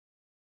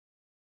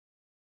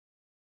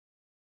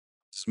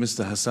It's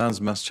Mr.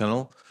 Hassan's Maths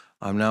channel.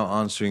 I'm now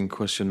answering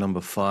question number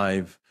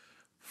 5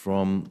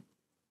 from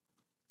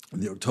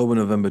the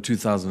October-November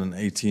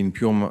 2018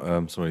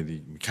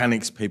 the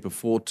Mechanics Paper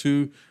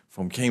 4-2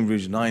 from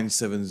Cambridge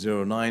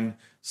 9709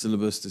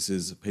 syllabus. This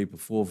is paper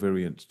 4,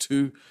 variant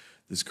 2.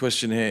 This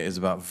question here is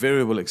about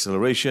variable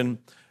acceleration,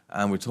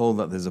 and we're told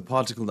that there's a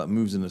particle that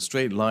moves in a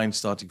straight line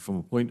starting from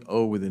a point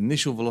O with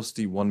initial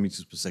velocity 1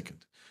 meters per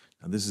second.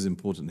 Now this is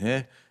important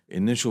here.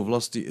 Initial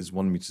velocity is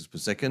 1 meters per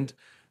second.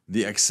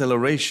 The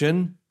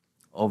acceleration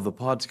of the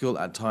particle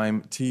at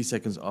time t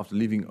seconds after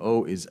leaving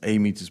O is a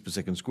meters per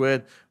second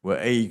squared, where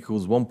a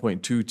equals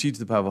 1.2 t to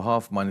the power of a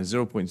half minus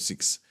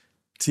 0.6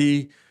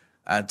 t.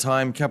 At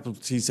time capital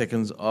T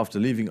seconds after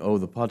leaving O,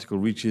 the particle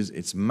reaches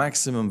its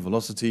maximum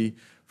velocity.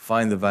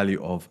 Find the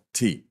value of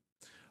t.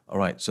 All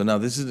right, so now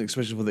this is an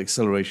expression for the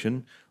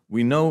acceleration.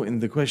 We know in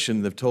the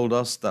question they've told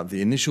us that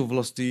the initial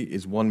velocity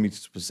is 1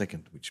 meters per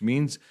second, which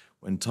means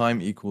when time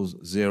equals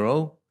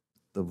 0,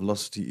 the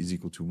velocity is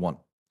equal to 1.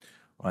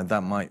 All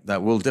right,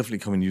 that will definitely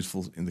come in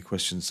useful in the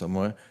question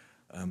somewhere.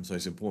 So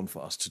it's important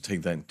for us to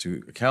take that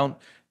into account.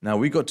 Now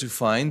we got to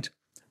find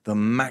the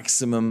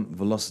maximum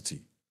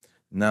velocity.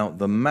 Now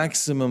the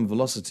maximum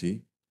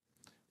velocity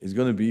is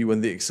going to be when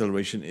the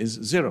acceleration is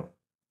 0.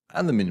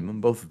 And the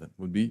minimum, both of them,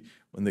 would be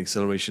when the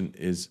acceleration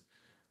is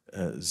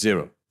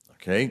 0.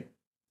 Okay.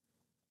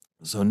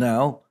 So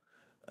now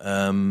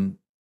the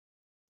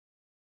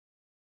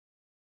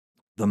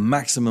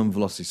maximum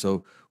velocity.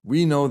 So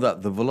we know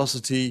that the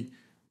velocity,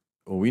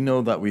 or we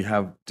know that we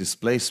have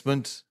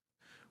displacement,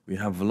 we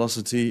have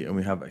velocity, and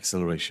we have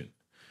acceleration.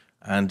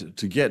 And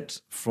to get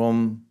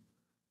from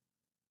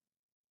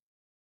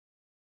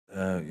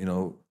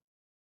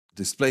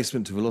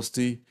displacement to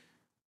velocity,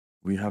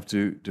 we have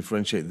to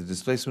differentiate the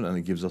displacement, and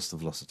it gives us the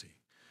velocity.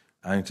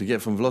 And to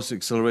get from velocity to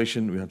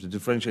acceleration, we have to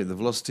differentiate the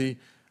velocity,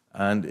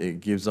 and it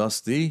gives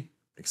us the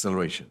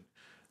acceleration.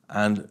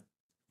 And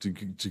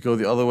to go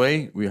the other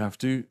way, we have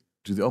to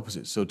do the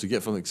opposite. So to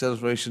get from the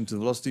acceleration to the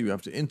velocity, we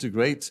have to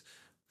integrate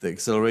the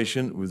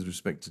acceleration with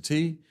respect to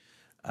t.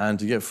 And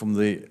to get from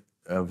the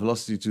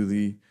velocity to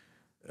the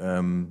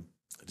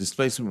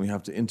displacement, we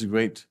have to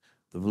integrate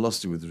the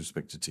velocity with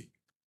respect to t.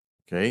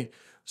 Okay,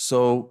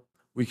 so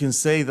we can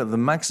say that the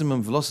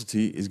maximum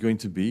velocity is going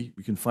to be,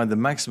 we can find the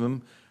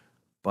maximum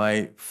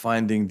by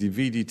finding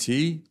dv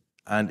dt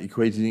and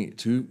equating it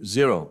to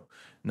 0.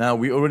 Now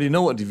we already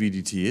know what dv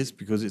dt is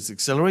because it's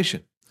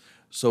acceleration.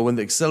 So when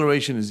the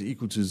acceleration is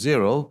equal to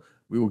 0,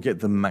 we will get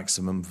the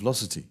maximum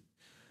velocity.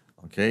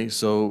 Okay,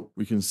 so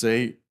we can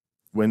say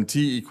when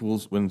t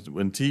equals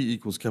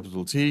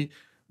capital T,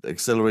 the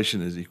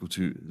acceleration is equal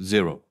to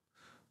 0.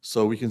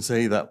 So we can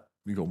say that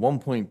we got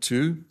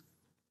 1.2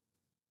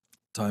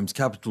 times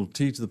capital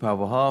T to the power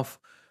of a half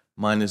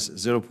minus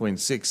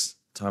 0.6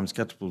 times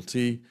capital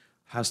T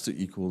has to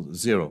equal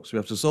 0. So we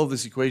have to solve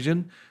this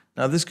equation.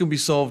 Now this can be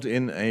solved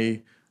in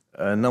a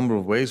number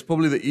of ways.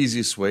 Probably the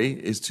easiest way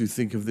is to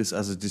think of this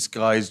as a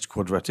disguised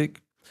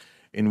quadratic,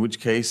 in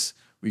which case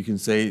we can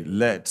say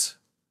let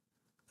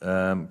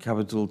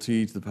capital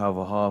T to the power of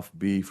a half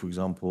be, for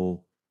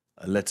example,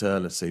 a letter,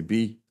 let's say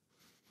b.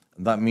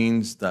 And that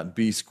means that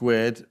b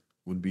squared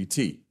would be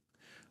t.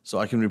 So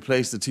I can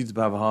replace the t to the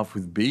power of a half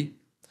with b.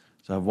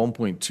 So I have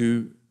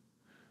 1.2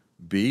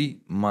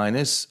 b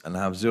minus, and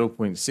I have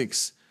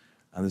 0.6,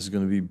 and this is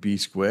going to be b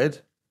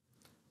squared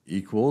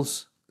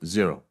equals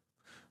 0.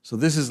 So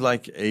this is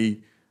like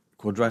a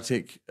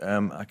quadratic.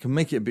 I can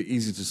make it a bit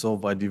easier to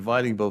solve by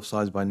dividing both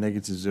sides by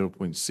negative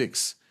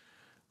 0.6.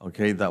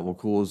 Okay, that will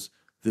cause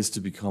this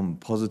to become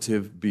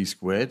positive b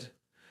squared,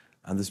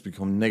 and this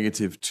become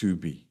negative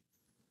 2b.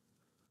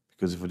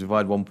 Because if I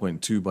divide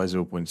 1.2 by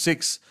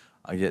 0.6,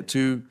 I get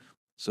 2.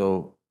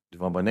 So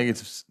divide by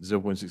negative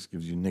 0.6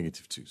 gives you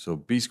negative 2. So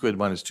b squared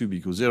minus 2b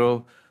equals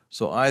 0.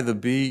 So either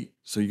b,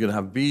 so you're going to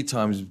have b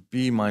times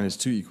b minus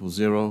 2 equals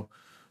 0.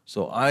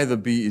 So either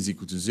b is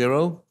equal to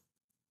 0,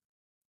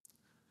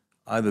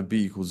 either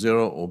b equals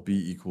 0 or b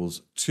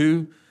equals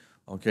 2.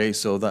 Okay,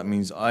 so that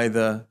means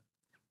either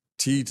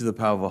t to the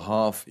power of a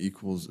half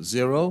equals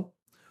 0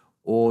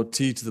 or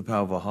t to the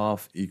power of a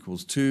half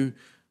equals 2.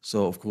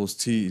 So of course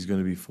t is going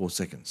to be 4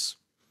 seconds.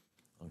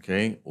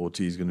 Okay, or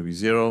t is going to be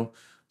 0.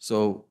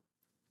 So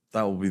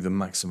that will be the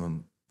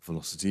maximum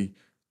velocity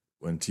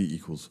when t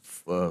equals,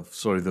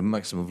 the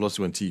maximum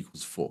velocity when t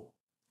equals 4.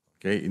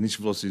 Okay,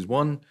 initial velocity is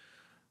 1,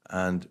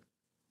 and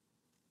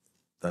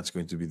that's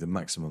going to be the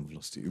maximum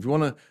velocity. If we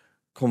want to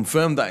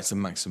confirm that it's a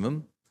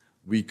maximum,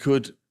 we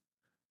could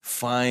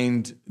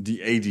find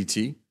dA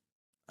dt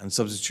and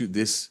substitute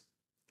this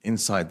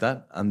inside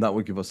that, and that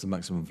would give us the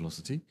maximum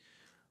velocity.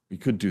 We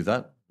could do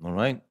that, all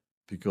right,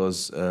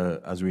 because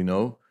as we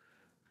know,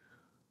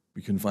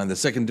 we can find the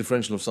second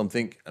differential of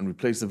something and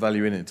replace the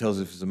value in it. It tells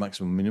us if it's a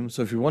maximum or minimum.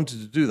 So if we wanted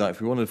to do that,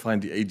 if we wanted to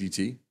find the dA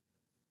dt,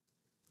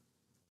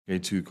 okay,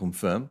 to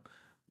confirm,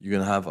 you're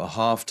going to have a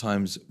half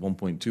times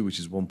 1.2, which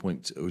is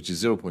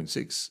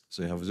 0.6.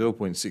 So you have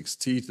 0.6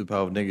 t to the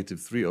power of negative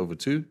 3 over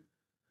 2.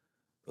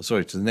 Oh,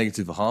 sorry, to the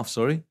negative a half,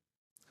 sorry.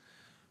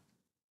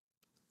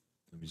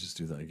 Let me just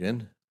do that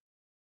again.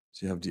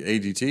 So you have dA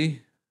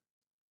dt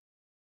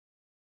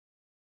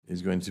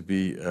is going to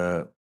be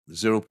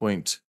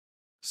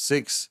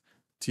 0.6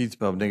 t to the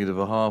power of negative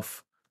a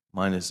half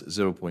minus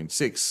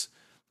 0.6.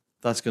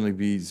 That's going to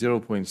be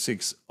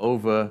 0.6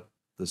 over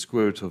the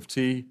square root of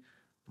t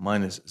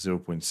minus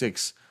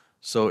 0.6.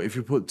 So if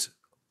you put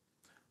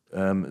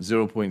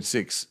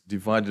 0.6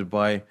 divided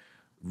by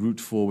root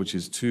 4, which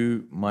is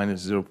 2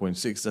 minus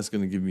 0.6, that's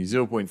going to give me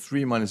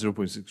 0.3 minus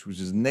 0.6, which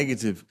is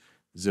negative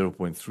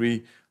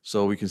 0.3.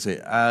 So we can say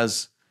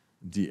as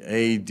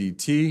dA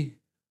dt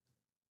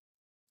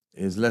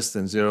is less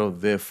than 0,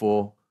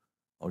 therefore,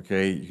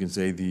 okay, you can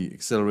say the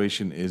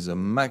acceleration is a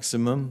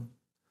maximum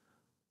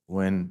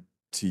when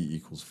t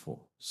equals 4.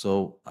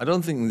 So I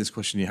don't think in this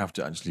question you have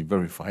to actually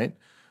verify it.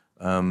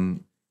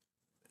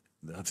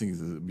 I think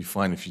it would be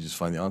fine if you just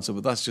find the answer,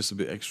 but that's just a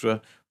bit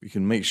extra. We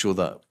can make sure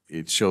that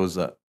it shows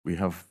that we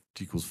have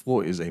t equals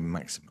 4 is a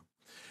maximum.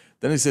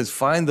 Then it says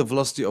find the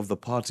velocity of the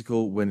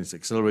particle when its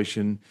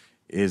acceleration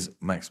is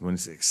maximum. When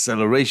its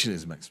acceleration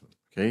is maximum,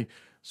 okay?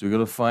 So we're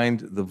going to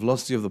find the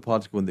velocity of the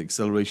particle when the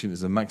acceleration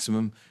is a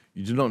maximum.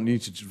 You do not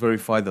need to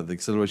verify that the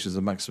acceleration is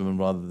a maximum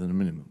rather than a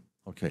minimum.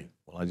 Okay,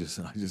 well,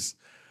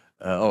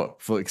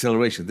 for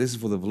acceleration, this is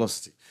for the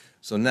velocity.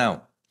 So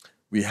now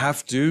we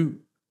have to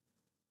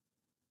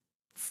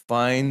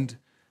find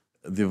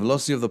the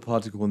velocity of the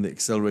particle when the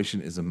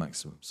acceleration is a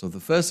maximum. So the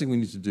first thing we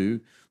need to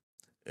do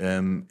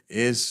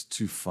is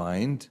to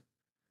find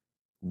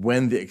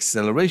when the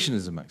acceleration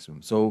is a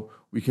maximum. So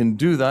we can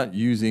do that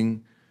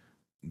using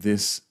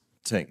this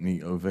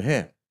technique over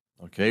here.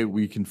 Okay,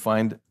 we can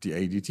find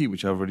dA dt,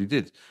 which I already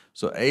did.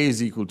 So A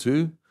is equal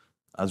to,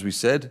 as we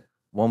said,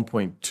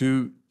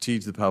 1.2 t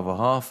to the power of a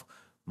half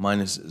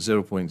minus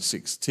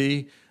 0.6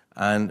 t,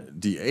 and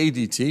dA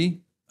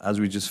dt, as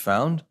we just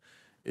found,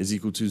 is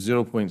equal to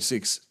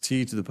 0.6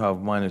 t to the power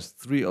of minus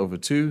 3 over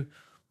 2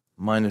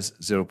 minus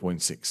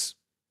 0.6.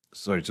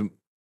 Sorry, to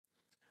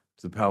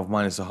the power of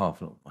minus a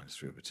half, not minus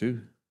 3 over 2.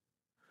 To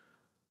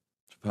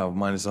the power of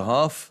minus a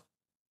half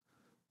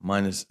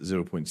minus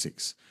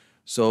 0.6.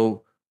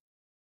 So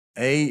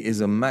A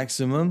is a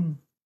maximum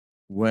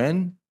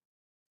when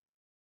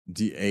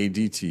dA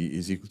dt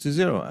is equal to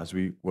 0, as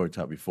we worked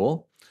out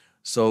before.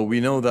 So we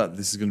know that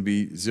this is going to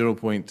be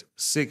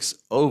 0.6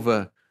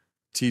 over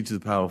t to the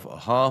power of a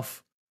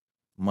half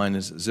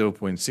minus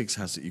 0.6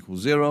 has to equal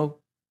 0.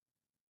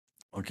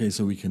 Okay,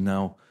 so we can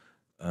now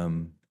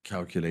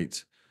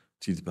calculate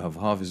t to the power of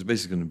a half. It's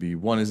basically going to be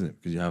 1, isn't it?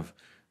 Because you have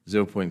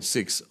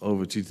 0.6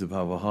 over t to the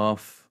power of a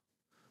half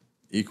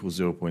equals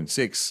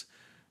 0.6.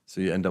 So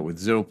you end up with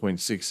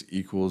 0.6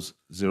 equals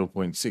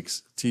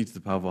 0.6 t to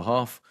the power of a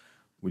half,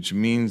 which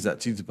means that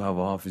t to the power of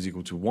a half is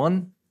equal to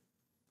 1.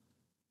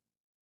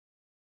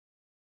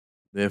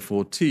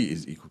 Therefore, t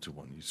is equal to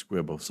 1. You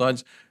square both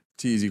sides.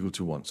 T is equal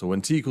to 1. So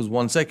when t equals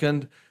 1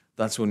 second,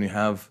 that's when we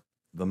have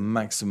the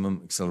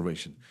maximum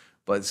acceleration.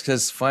 But it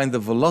says find the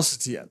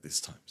velocity at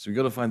this time. So we've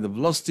got to find the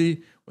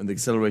velocity when the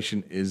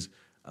acceleration is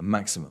a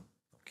maximum.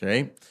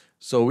 Okay?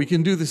 So we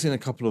can do this in a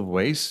couple of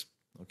ways.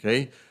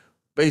 Okay?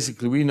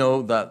 Basically, we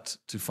know that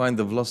to find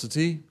the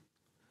velocity,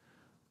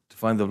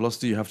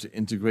 you have to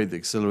integrate the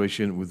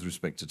acceleration with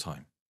respect to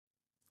time.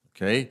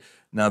 Okay?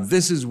 Now,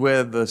 this is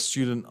where the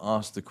student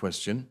asked the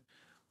question.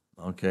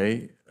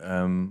 Okay?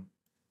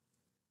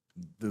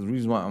 The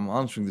reason why I'm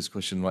answering this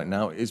question right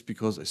now is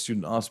because a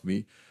student asked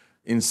me,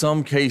 in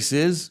some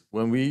cases,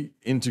 when we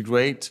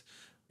integrate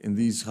in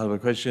these kind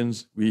of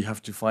questions, we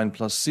have to find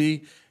plus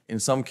c. In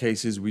some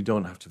cases, we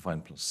don't have to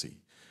find plus c.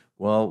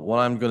 Well, what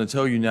I'm going to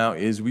tell you now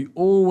is we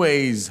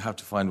always have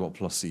to find what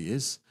plus c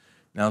is.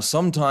 Now,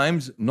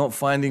 sometimes not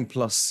finding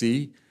plus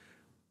c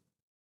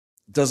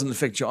doesn't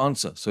affect your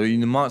answer. So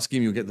in the mark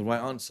scheme, you'll get the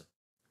right answer.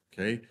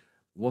 Okay?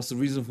 What's the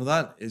reason for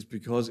that? Is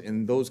because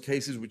in those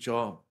cases, which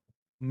are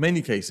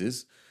many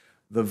cases,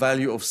 the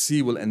value of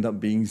c will end up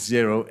being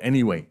 0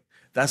 anyway.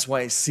 That's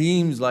why it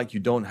seems like you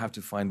don't have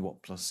to find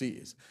what plus c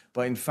is.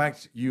 But in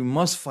fact, you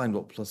must find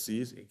what plus c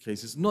is in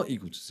case it's not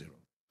equal to 0.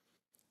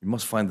 You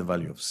must find the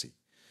value of c.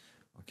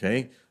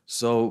 Okay?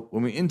 So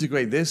when we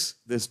integrate this,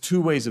 there's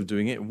two ways of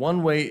doing it.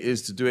 One way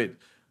is to do it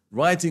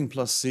writing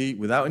plus c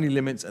without any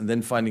limits and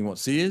then finding what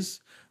c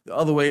is. The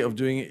other way of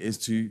doing it is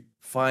to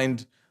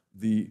find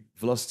the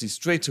velocity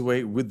straight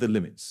away with the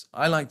limits.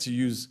 I like to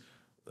use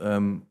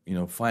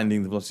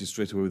finding the velocity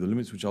straight away with the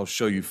limits, which I'll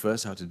show you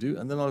first how to do,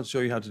 and then I'll show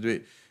you how to do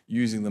it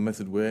using the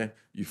method where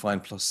you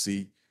find plus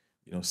c,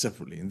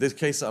 separately. In this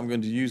case that I'm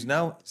going to use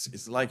now,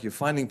 it's like you're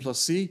finding plus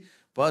c,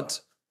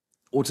 but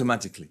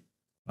automatically,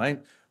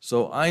 right?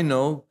 So I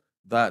know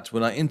that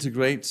when I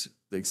integrate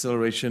the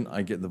acceleration,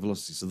 I get the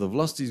velocity. So the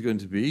velocity is going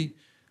to be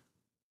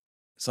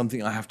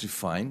something I have to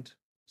find.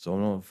 So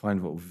I'm going to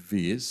find what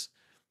v is,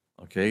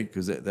 okay?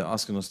 Because they're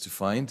asking us to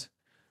find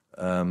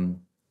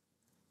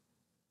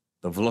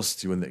the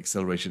velocity when the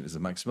acceleration is a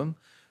maximum.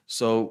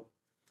 So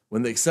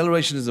when the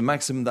acceleration is a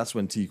maximum, that's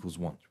when t equals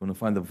 1. We want to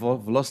find the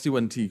velocity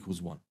when t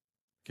equals 1.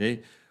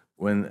 Okay?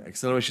 When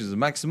acceleration is a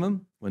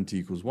maximum, when t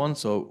equals 1.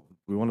 So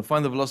we want to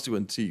find the velocity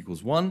when t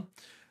equals 1.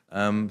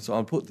 So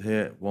I'll put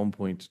here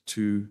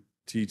 1.2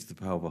 t to the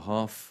power of a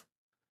half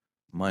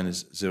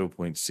minus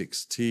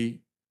 0.6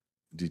 t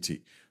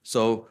dt.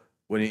 So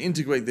when you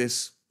integrate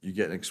this, you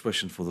get an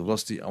expression for the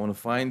velocity. I want to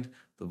find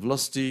the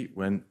velocity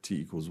when t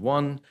equals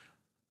 1.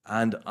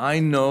 And I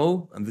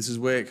know, and this is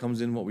where it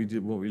comes in what we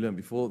learned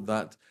before,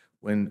 that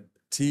when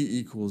t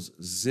equals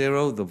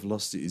 0, the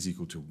velocity is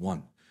equal to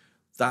 1.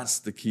 That's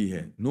the key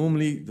here.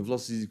 Normally, the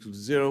velocity is equal to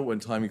 0 when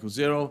time equals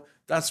 0.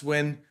 That's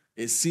when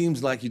it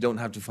seems like you don't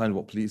have to find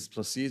what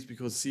plus c is,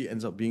 because c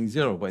ends up being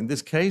 0. But in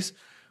this case,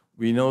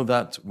 we know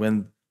that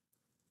when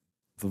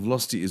the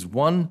velocity is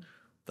 1,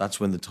 that's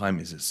when the time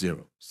is at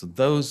 0. So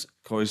those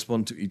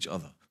correspond to each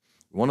other.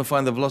 We want to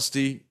find the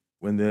velocity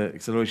when the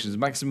acceleration is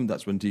maximum,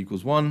 that's when t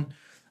equals 1.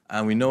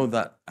 And we know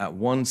that at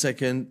 1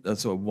 second,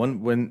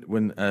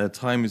 when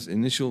time is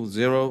initial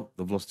 0,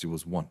 the velocity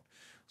was 1.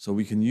 So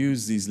we can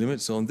use these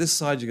limits. So on this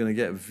side, you're going to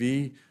get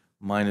v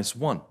minus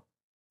 1.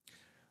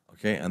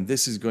 Okay, and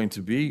this is going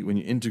to be, when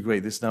you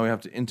integrate this, now we have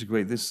to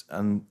integrate this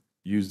and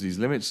use these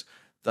limits.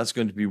 That's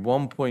going to be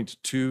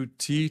 1.2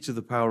 t to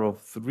the power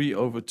of 3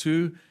 over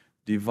 2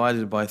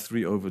 divided by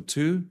 3 over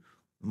 2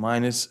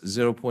 minus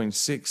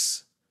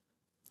 0.6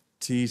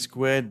 t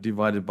squared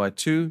divided by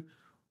 2.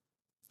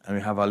 And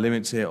we have our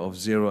limits here of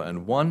 0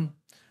 and 1.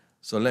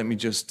 So let me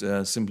just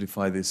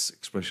simplify this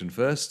expression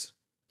first.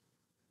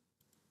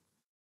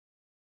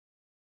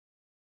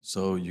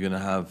 So you're going to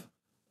have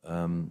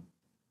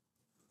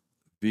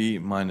v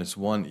minus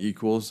 1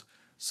 equals,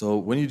 so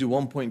when you do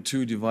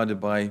 1.2 divided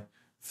by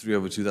 3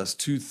 over 2, that's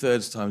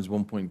 2/3 times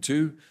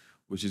 1.2,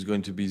 which is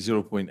going to be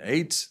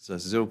 0.8. So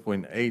that's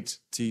 0.8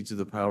 t to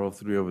the power of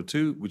 3 over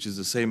 2, which is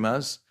the same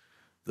as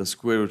the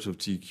square root of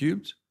t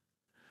cubed,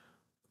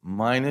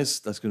 minus,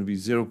 that's going to be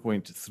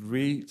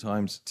 0.3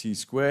 times t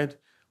squared.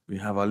 We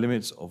have our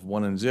limits of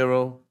 1 and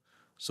 0.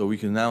 So we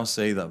can now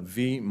say that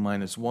v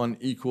minus 1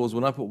 equals,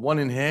 when I put 1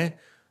 in here,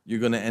 you're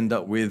going to end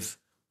up with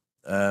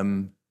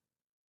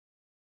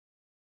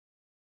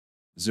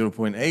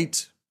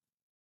 0.8.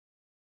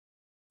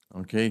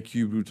 Okay,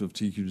 cube root of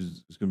t cubed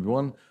is going to be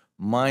 1,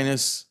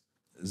 minus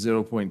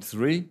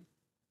 0.3.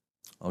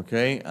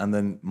 Okay, and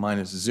then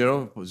minus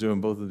 0. Put 0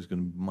 in both of them is going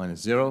to be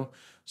minus 0.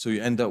 So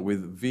you end up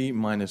with v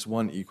minus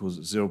 1 equals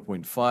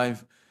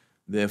 0.5.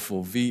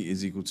 Therefore, v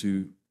is equal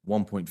to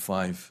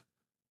 1.5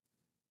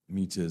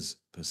 meters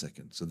per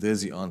second. So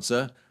there's the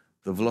answer.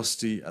 The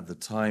velocity at the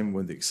time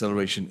when the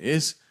acceleration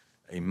is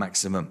a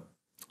maximum.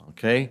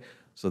 Okay,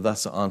 so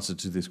that's the answer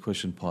to this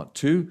question part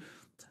 2.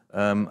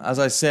 As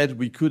I said,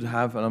 we could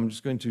have, and I'm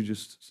just going to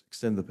just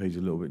extend the page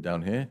a little bit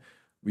down here.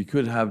 We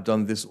could have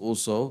done this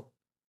also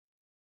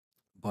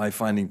by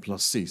finding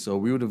plus c. So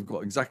we would have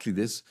got exactly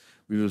this.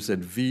 We would have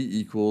said v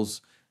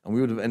equals, and we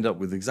would have ended up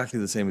with exactly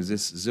the same as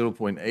this,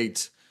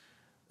 0.8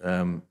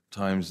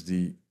 times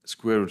the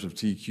square root of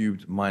t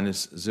cubed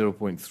minus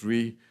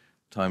 0.3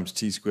 times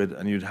t squared,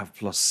 and you'd have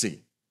plus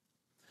c.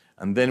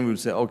 And then we would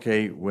say,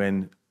 okay,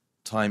 when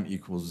time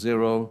equals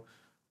 0,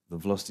 the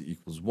velocity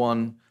equals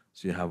 1.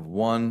 So you have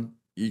 1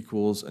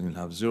 equals, and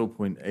you'll have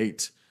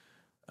 0.8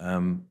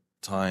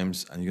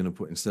 times, and you're going to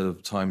put, instead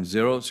of times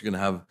 0, so you're going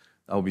to have,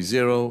 that will be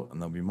 0,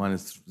 and that will be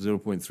minus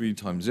 0.3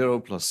 times 0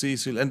 plus c.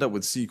 So you'll end up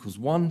with c equals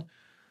 1.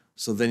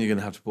 So then you're going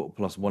to have to put a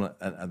plus 1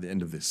 at the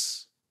end of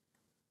this.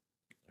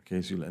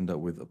 Okay, so you'll end up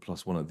with a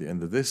plus 1 at the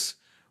end of this,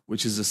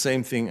 which is the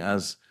same thing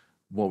as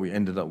what we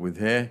ended up with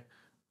here.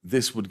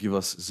 This would give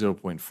us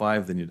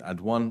 0.5, then you'd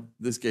add 1.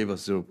 This gave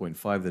us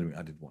 0.5, then we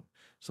added 1.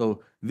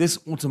 So this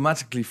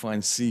automatically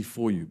finds c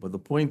for you. But the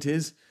point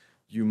is,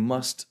 you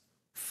must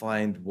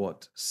find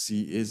what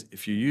c is.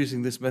 If you're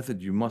using this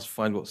method, you must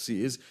find what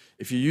c is.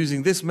 If you're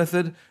using this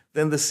method,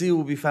 then the c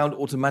will be found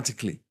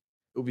automatically.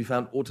 It will be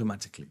found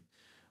automatically.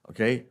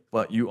 Okay,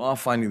 but you are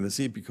finding the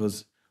c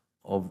because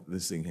of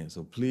this thing here.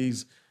 So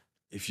please,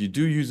 if you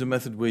do use a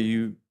method where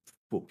you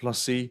put plus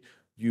c,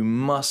 you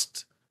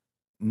must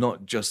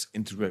not just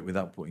integrate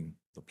without putting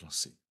the plus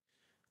c.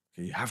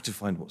 Okay, you have to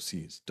find what c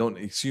is. Don't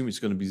assume it's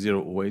going to be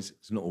 0 always.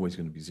 It's not always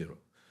going to be 0.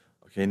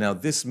 Okay, now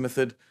this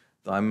method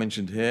that I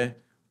mentioned here,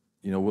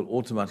 will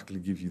automatically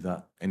give you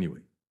that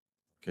anyway.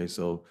 Okay,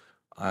 so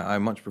I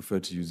much prefer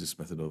to use this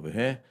method over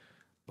here,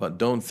 but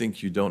don't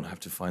think you don't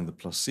have to find the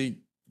plus c.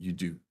 You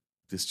do.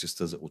 This just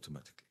does it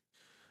automatically.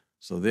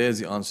 So there's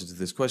the answer to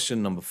this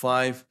question, number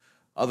 5.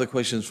 Other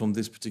questions from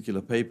this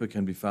particular paper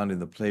can be found in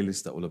the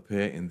playlist that will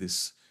appear in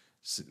this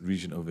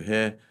region over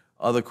here.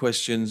 Other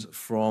questions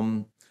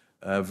from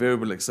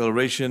variable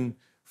acceleration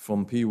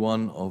from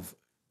P1 of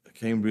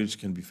Cambridge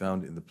can be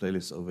found in the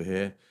playlist over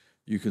here.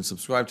 You can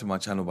subscribe to my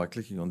channel by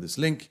clicking on this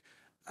link,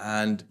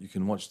 and you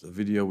can watch the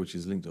video which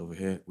is linked over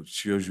here, which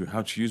shows you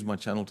how to use my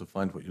channel to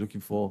find what you're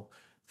looking for.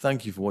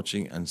 Thank you for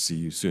watching, and see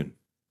you soon.